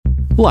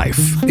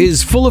Life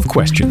is full of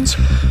questions.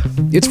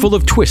 It's full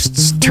of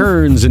twists,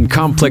 turns, and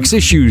complex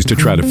issues to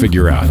try to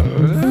figure out.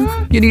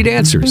 You need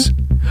answers.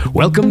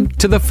 Welcome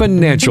to The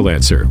Financial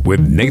Answer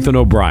with Nathan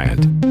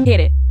O'Brien. Hit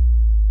it.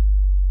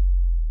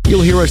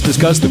 You'll hear us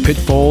discuss the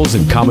pitfalls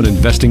and common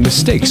investing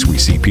mistakes we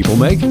see people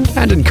make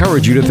and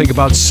encourage you to think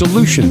about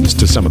solutions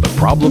to some of the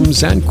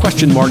problems and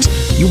question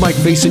marks you might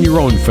face in your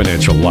own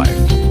financial life.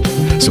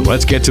 So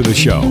let's get to the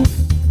show.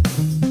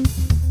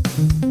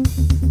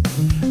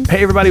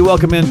 Hey everybody,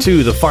 welcome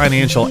into the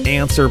Financial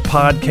Answer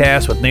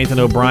podcast with Nathan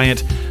O'Brien.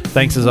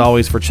 Thanks as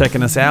always for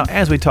checking us out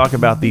as we talk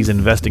about these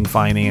investing,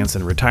 finance,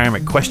 and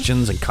retirement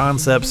questions and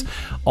concepts,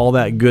 all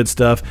that good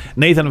stuff.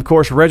 Nathan, of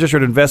course,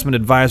 registered investment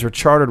advisor,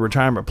 chartered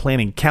retirement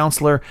planning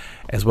counselor,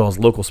 as well as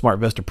local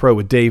SmartVestor Pro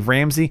with Dave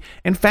Ramsey,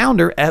 and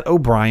founder at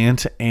O'Brien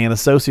and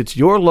Associates,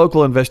 your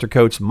local investor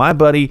coach, my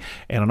buddy,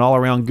 and an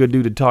all-around good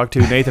dude to talk to.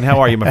 Nathan, how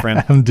are you, my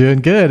friend? I'm doing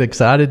good.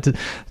 Excited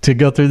to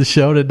go through the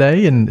show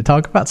today and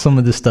talk about some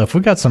of this stuff.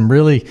 We've got some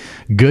really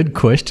good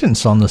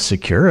questions on the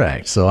Secure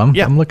Act, so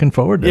I'm looking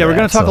forward to that. Yeah, we're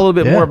going to talk a little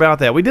bit more about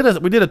that. We did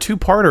a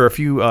two-parter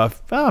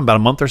about a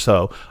month or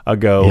so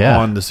ago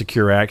on the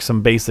Secure Act,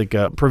 some basic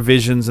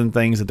provisions and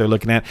things that they're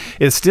looking at.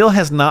 It still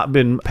has not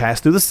been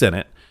passed through the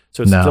Senate.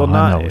 So it's still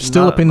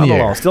up in the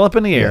air. Still up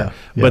in the air.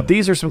 Yeah. But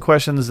these are some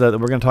questions that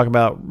we're going to talk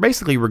about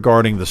basically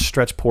regarding the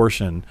stretch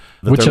portion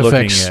that which they're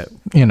affects,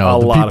 looking at.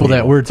 The people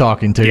that we're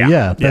talking to.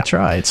 Yeah, that's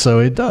right. So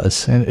it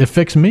does. And it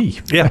affects me.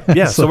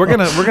 Yeah. So we're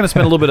gonna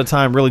spend a little bit of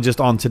time really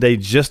just on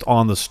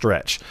the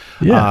stretch.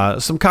 Yeah.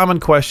 Some common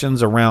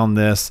questions around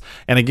this.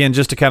 And again,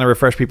 just to kind of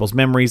refresh people's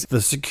memories,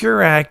 the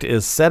Secure Act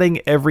is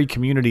setting every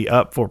community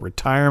up for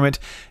retirement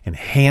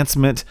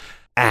enhancement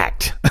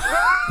act.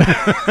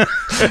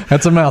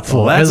 That's a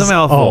mouthful. That's a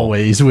mouthful.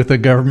 Always with a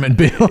government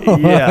bill.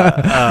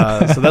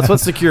 So that's what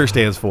Secure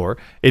stands for.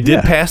 It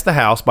did pass the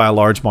House by a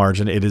large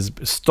margin. It is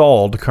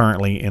stalled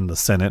currently in the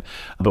Senate,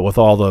 but with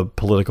all the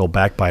political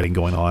backbiting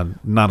going on,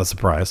 not a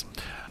surprise.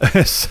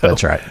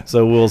 That's right.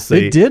 So we'll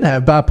see. It did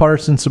have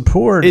bipartisan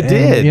support. It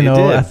did.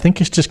 I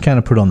think it's just kind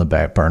of put on the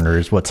back burner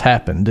is what's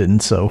happened,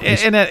 and so we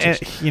know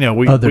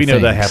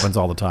that happens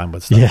all the time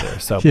with stuff there.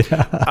 So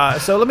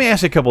so let me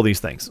ask you a couple of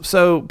these things.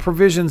 So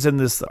provisions in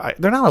this,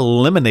 they're not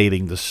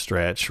eliminating the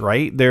stretch,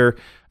 right?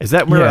 Is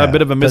that a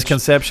bit of a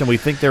misconception? We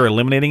think they're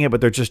eliminating it, but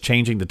they're just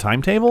changing the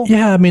timetable?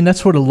 Yeah, I mean,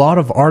 that's what a lot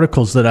of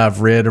articles that I've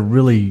read are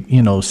really,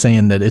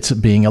 saying that it's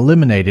being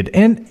eliminated.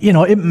 And,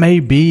 it may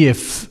be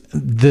if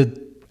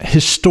the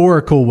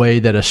historical way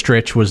that a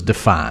stretch was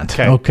defined.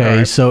 Okay.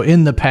 Right. So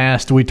in the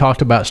past, we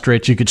talked about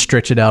stretch. You could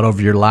stretch it out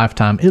over your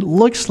lifetime. It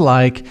looks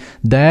like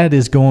that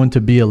is going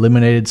to be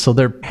eliminated. So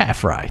they're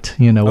half right,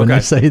 when they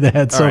say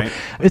that. So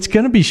it's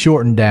going to be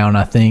shortened down,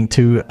 I think,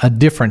 to a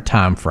different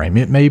time frame.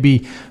 It may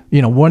be,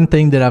 one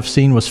thing that I've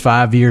seen was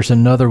 5 years,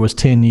 another was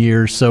 10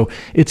 years. So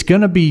it's going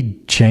to be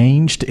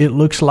changed, it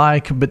looks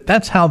like, but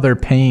that's how they're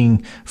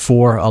paying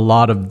for a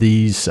lot of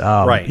these,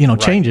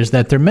 changes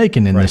that they're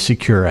making in the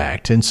Secure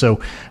Act. And so,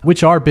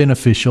 which are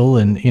beneficial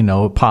and,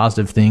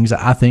 positive things,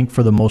 I think,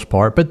 for the most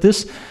part. But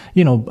this,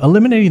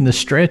 eliminating the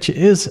stretch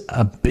is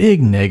a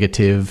big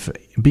negative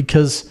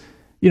because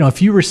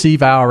if you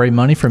receive IRA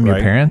money from your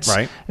parents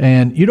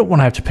and you don't want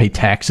to have to pay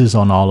taxes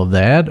on all of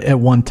that at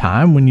one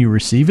time when you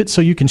receive it,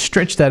 so you can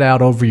stretch that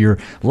out over your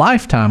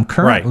lifetime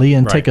currently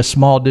and take a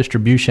small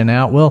distribution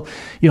out. Well,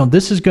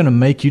 this is going to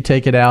make you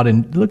take it out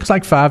in, it looks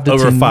like 5 to 10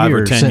 years. Over 5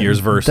 or 10 years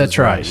versus. That's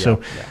right.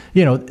 So,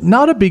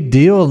 not a big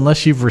deal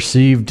unless you've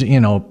received,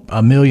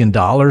 $1 million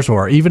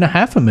or even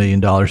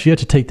 $500,000. You have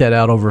to take that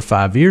out over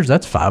 5 years.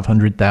 That's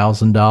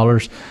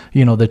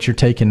 $500,000, that you're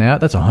taking out.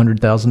 That's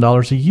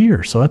 $100,000 a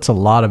year. So that's a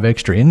lot of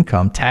extra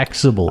income,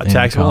 taxable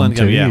income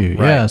to you.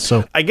 Yeah.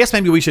 So I guess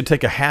maybe we should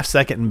take a half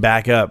second and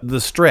back up the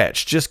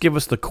stretch. Just give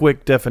us the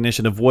quick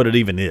definition of what it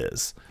even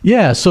is.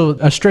 Yeah. So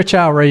a stretch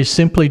IRA is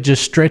simply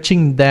just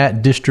stretching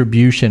that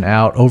distribution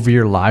out over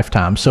your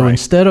lifetime. So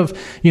instead of,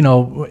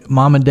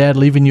 mom and dad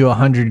leaving you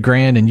 $100,000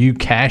 and you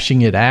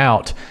cashing it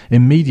out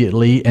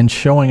immediately and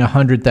showing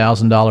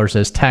 $100,000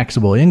 as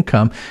taxable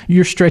income,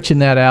 you're stretching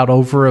that out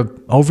over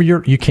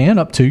you can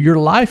up to your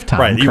lifetime.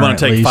 Right. You want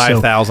to take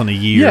 $5,000 a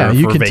year. Yeah,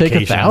 you for can take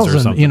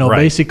 $1,000.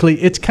 Basically,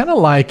 it's kind of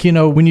like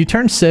when you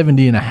turn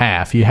 70 and a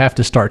half, you have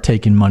to start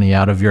taking money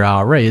out of your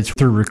IRA. It's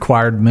through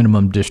required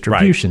minimum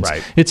distributions.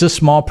 Right. It's a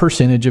small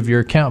percentage of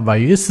your account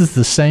value. This is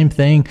the same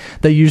thing.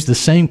 They use the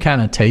same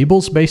kind of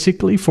tables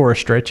basically for a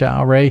stretch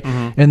IRA,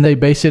 and they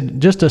base it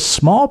just a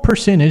small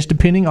percentage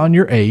depending on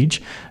your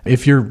age.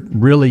 If you're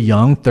really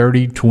young,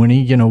 30,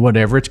 20,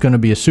 whatever, it's going to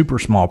be a super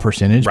small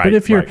percentage. But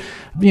if you're,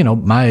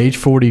 my age,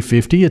 40,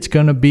 50, it's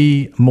going to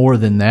be more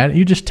than that.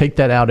 You just take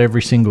that out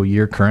every single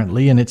year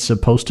currently, and it's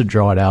supposed to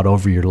draw it out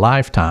over your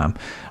lifetime.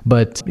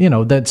 But,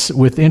 that's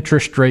with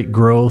interest rate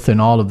growth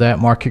and all of that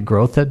market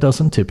growth, that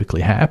doesn't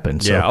typically happen.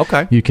 So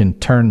you can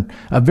turn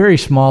a very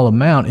small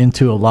amount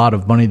into a lot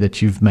of money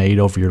that you've made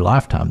over your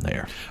lifetime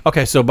there.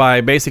 Okay, so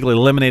by basically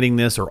eliminating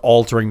this or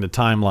altering the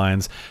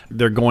timelines,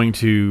 they're going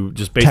to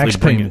just basically tax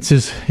bring payments it.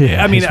 is.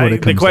 Yeah, I mean, is what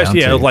it the comes question,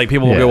 down to. like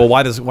people will go, well,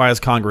 why is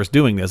Congress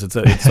doing this?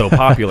 It's so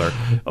popular.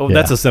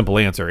 That's a simple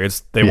answer.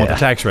 It's they want the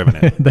tax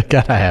revenue. They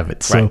gotta have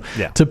it. So Right,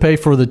 yeah. to pay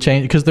for the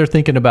change, because they're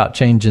thinking about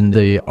changing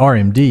the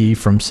RMD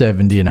from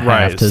 70 and a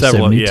half to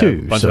several, 72.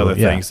 a bunch of other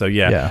things. So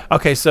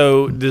okay.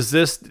 So does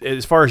this,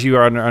 as far as you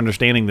are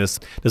understanding this,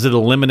 does it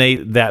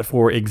eliminate that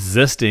for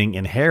existing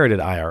inherited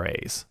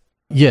IRAs?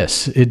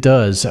 Yes, it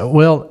does.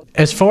 Well,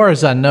 as far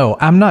as I know,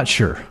 I'm not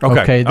sure.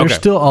 Okay. There's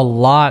still a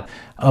lot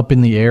up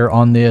in the air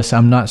on this.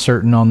 I'm not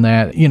certain on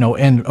that.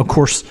 And of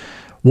course,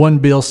 one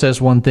bill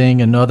says one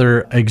thing,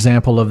 another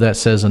example of that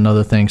says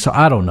another thing. So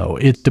I don't know.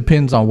 It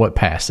depends on what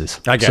passes.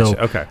 I got you.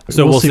 Okay.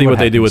 So we'll see what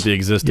they do with the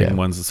existing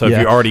ones. So if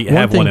you already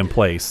have one in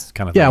place,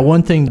 kind of thing. Yeah,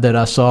 one thing that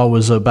I saw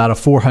was about a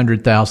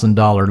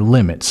 $400,000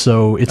 limit.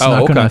 So it's not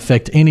going to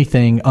affect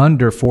anything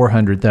under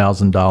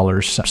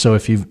 $400,000. So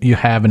if you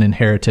have an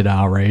inherited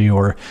IRA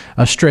or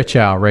a stretch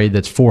IRA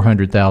that's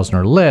 $400,000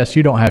 or less,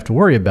 you don't have to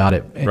worry about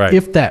it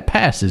if that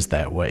passes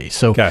that way.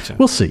 So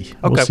we'll see.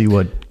 Okay. We'll see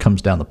what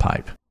comes down the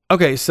pipe.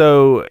 Okay,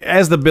 so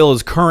as the bill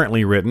is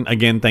currently written,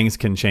 again, things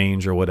can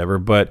change or whatever,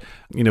 but,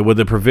 would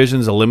the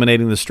provisions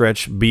eliminating the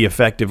stretch be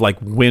effective? Like,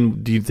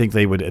 when do you think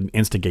they would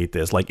instigate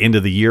this? Like, end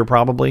of the year,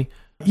 probably?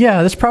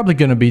 Yeah, that's probably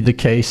going to be the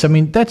case. I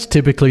mean, that's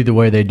typically the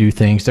way they do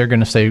things. They're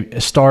going to say,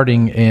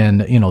 starting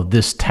in,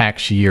 this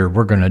tax year,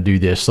 we're going to do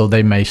this. So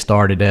they may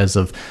start it as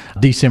of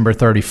December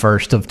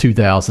 31st of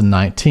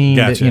 2019,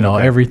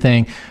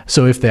 everything.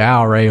 So if the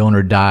IRA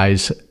owner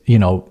dies,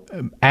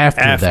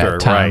 after that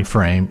time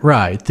frame,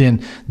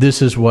 then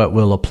this is what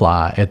will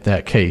apply at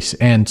that case.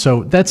 And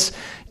so that's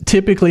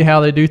typically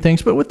how they do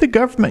things. But with the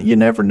government, you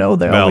never know.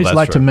 They always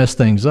like to mess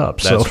things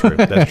up. That's true.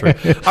 That's true.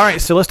 All right,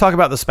 so let's talk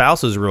about the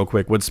spouses real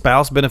quick. Would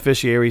spouse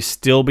beneficiaries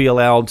still be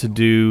allowed to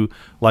do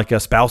like a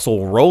spousal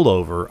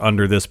rollover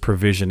under this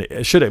provision,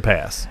 should it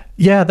pass?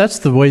 Yeah, that's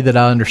the way that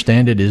I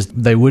understand it, is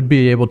they would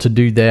be able to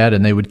do that,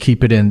 and they would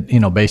keep it in,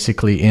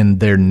 basically in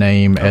their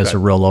name as a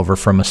rollover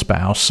from a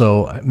spouse.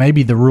 So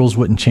maybe the rules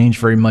wouldn't change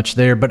very much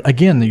there. But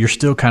again, you're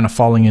still kind of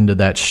falling into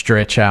that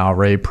stretch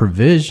IRA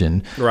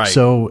provision. Right.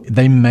 So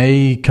they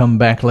may come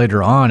back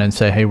later on and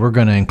say, hey, we're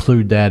going to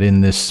include that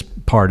in this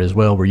part as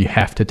well, where you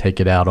have to take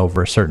it out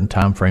over a certain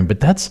time frame. But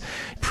that's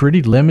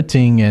pretty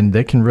limiting, and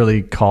that can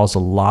really cause a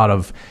lot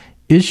of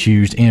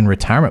issues in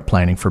retirement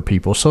planning for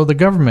people. So the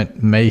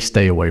government may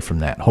stay away from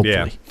that, hopefully.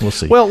 Yeah. We'll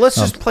see. Well, let's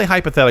just play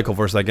hypothetical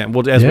for a second.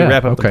 As we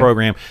wrap up the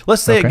program,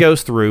 let's say it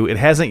goes through. It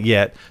hasn't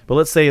yet, but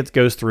let's say it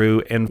goes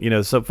through,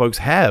 and some folks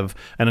have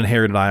an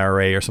inherited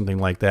IRA or something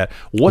like that.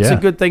 What's a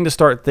good thing to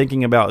start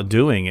thinking about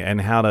doing, and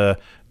how to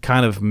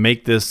kind of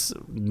make this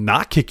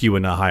not kick you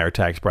in a higher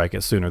tax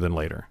bracket sooner than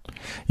later?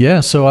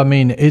 Yeah, so I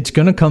mean, it's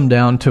going to come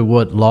down to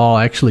what law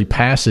actually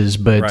passes,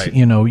 but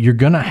you're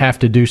going to have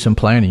to do some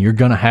planning. You're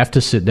going to have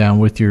to sit down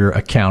with your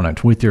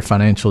accountant, with your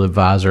financial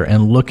advisor,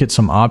 and look at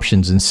some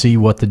options and see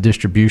what the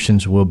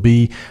distributions will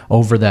be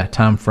over that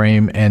time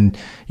frame. And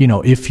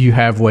if you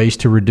have ways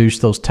to reduce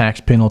those tax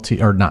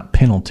penalty, or not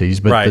penalties,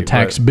 but the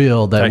tax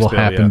bill that will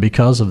happen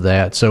because of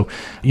that. So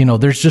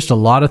there's just a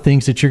lot of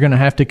things that you're going to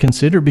have to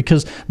consider,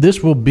 because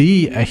this will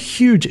be a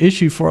huge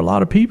issue for a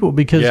lot of people,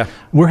 because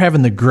we're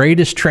having the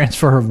greatest transfer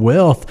of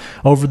wealth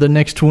over the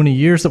next 20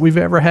 years that we've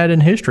ever had in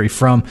history,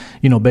 from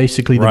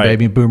basically the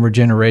baby boomer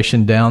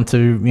generation down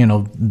to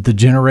the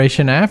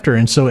generation after.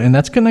 And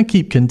that's going to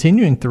keep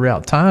continuing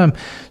throughout time.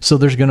 So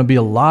there's going to be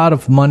a lot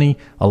of money,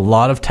 a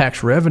lot of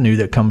tax revenue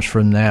that comes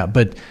from that,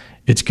 but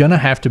it's going to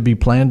have to be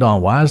planned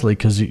on wisely,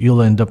 because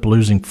you'll end up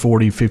losing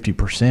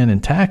 40-50% in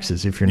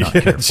taxes if you're not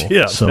careful.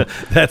 Yeah, so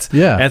that's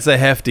a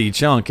hefty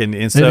chunk,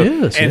 and so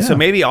it is, so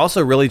maybe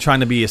also really trying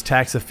to be as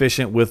tax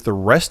efficient with the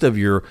rest of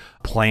your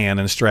plan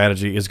and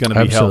strategy is going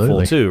to be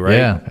helpful too, right?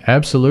 Yeah,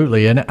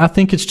 absolutely. And I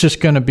think it's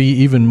just going to be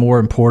even more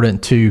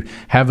important to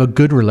have a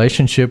good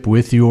relationship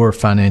with your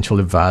financial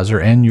advisor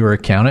and your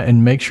accountant,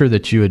 and make sure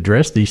that you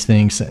address these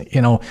things.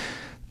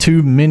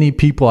 Too many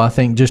people, I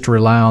think, just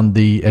rely on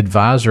the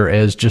advisor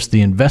as just the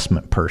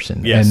investment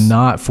person, and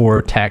not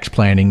for tax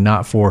planning,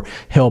 not for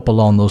help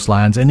along those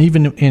lines, and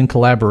even in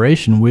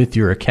collaboration with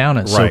your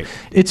accountant. So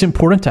it's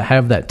important to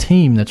have that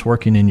team that's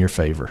working in your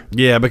favor.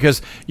 Yeah,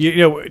 because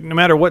no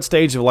matter what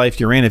stage of life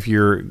you're in, if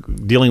you're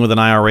dealing with an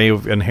IRA,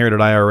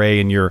 inherited IRA,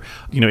 and you're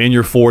in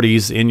your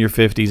 40s, in your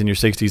 50s, in your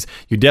 60s,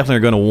 you definitely are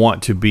going to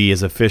want to be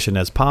as efficient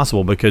as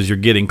possible, because you're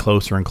getting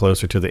closer and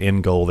closer to the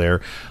end goal there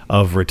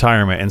of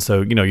retirement. And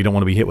so you don't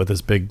want to be hit with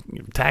this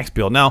big tax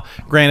bill. Now,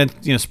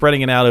 granted,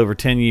 spreading it out over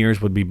 10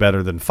 years would be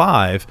better than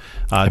 5,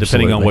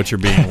 depending on what you're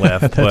being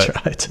left. That's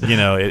but right.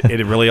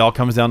 It really all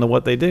comes down to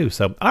what they do.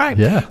 So, all right.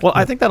 Yeah. Well,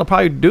 I think that'll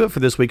probably do it for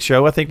this week's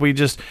show. I think we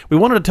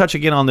wanted to touch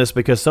again on this,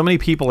 because so many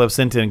people have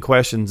sent in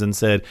questions and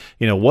said,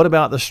 what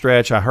about the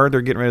stretch? I heard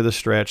they're getting rid of the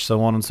stretch, so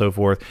on and so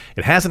forth.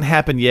 It hasn't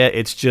happened yet.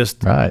 It's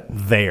just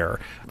there.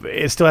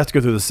 It still has to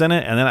go through the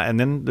Senate, and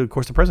then of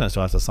course the president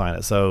still has to sign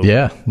it. So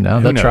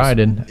that's right.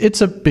 And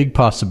it's a big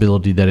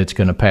possibility that it's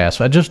going to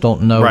pass. I just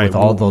don't know with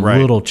all the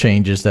little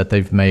changes that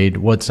they've made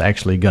what's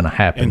actually going to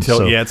happen.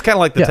 It's kind of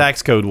like the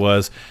tax code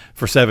was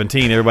for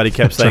 17, everybody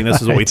kept saying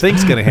this is what we think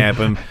is going to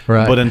happen.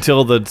 Right. But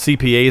until the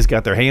CPAs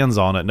got their hands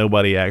on it,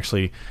 nobody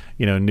actually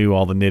knew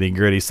all the nitty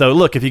gritty. So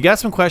look, if you got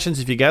some questions,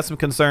 if you got some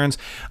concerns,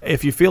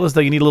 if you feel as though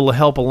you need a little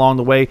help along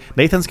the way,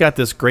 Nathan's got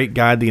this great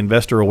guide, the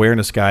Investor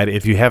Awareness Guide.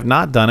 If you have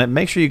not done it,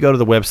 make sure you go to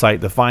the website,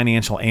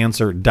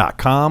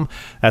 thefinancialanswer.com.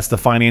 That's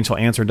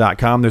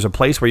thefinancialanswer.com. There's a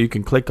place where you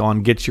can click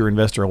on Get Your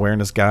Investor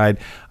Awareness Guide.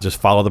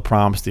 Just follow the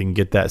prompts. You can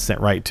get that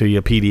sent right to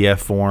you, PDF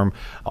form,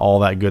 all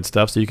that good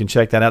stuff. So you can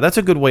check that out. That's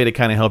a good way to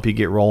kind of help you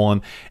get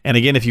rolling. And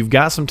again, if you've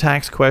got some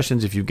tax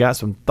questions, if you've got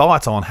some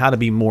thoughts on how to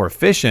be more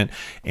efficient,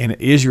 and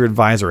is your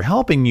advisor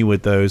helping you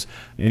with those,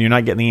 and you're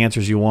not getting the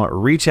answers you want,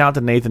 reach out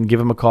to Nathan, give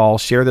him a call,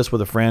 share this with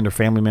a friend or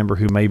family member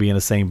who may be in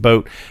the same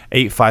boat.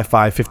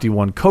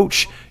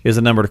 855-51-COACH is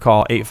the number to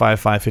call,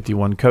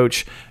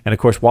 855-51-COACH. And of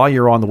course, while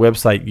you're on the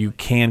website, you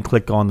can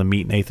click on the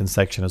Meet Nathan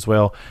section as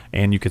well,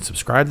 and you can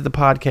subscribe to the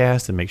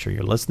podcast and make sure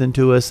you're listening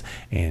to us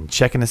and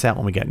checking us out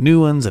when we got new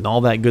ones and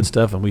all that good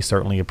stuff, and we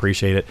certainly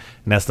appreciate it.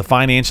 And that's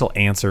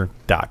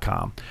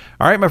thefinancialanswer.com.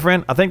 All right, my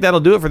friend, I think that'll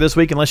do it for this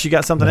week, unless you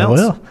got something else.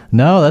 Well,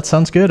 no, that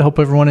sounds good. Hope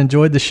everyone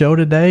enjoyed the show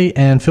today,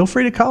 and feel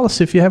free to call us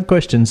if you have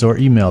questions or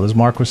email, as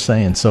Mark was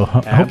saying. So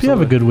I hope you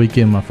have a good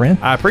weekend, my friend.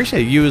 I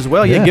appreciate you as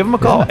well. Yeah, give them a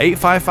call,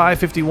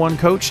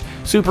 855-51-COACH.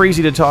 Super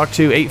easy to talk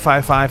to,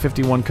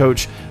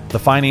 855-51-COACH.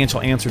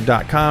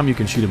 thefinancialanswer.com. You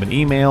can shoot him an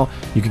email.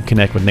 You can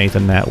connect with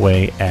Nathan that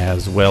way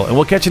as well. And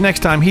we'll catch you next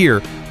time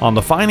here on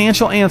the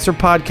Financial Answer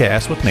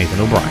Podcast with Nathan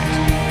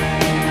O'Brien.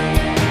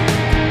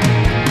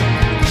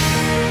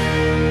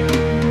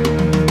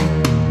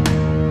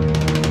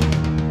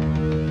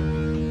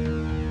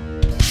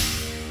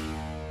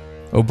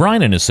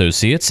 O'Brien &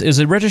 Associates is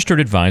a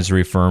registered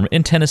advisory firm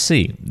in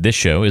Tennessee. This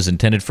show is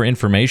intended for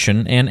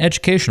information and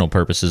educational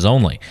purposes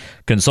only.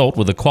 Consult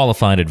with a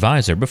qualified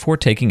advisor before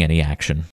taking any action.